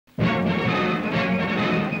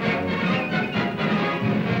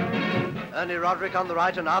Ernie Roderick on the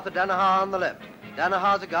right and Arthur Danahar on the left.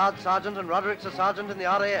 Danahar's a guard sergeant and Roderick's a sergeant in the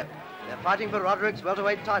RAF. They're fighting for Roderick's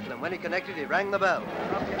welterweight title, and when he connected, he rang the bell.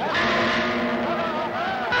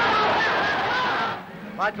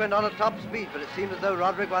 The fight went on at top speed, but it seemed as though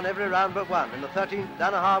Roderick won every round but one. In the 13th,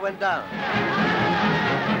 Danahar went down.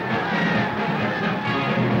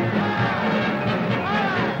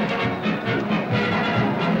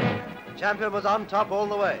 The champion was on top all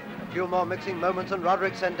the way. A few more mixing moments and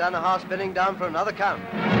Roderick sent Danahar spinning down for another count.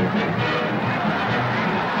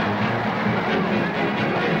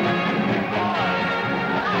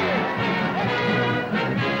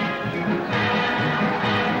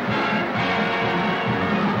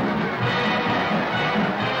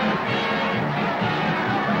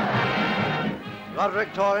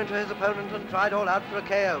 Roderick tore into his opponent and tried all out for a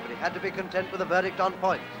KO, but he had to be content with a verdict on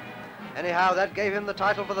points. Anyhow, that gave him the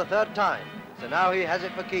title for the third time, so now he has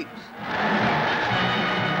it for keeps.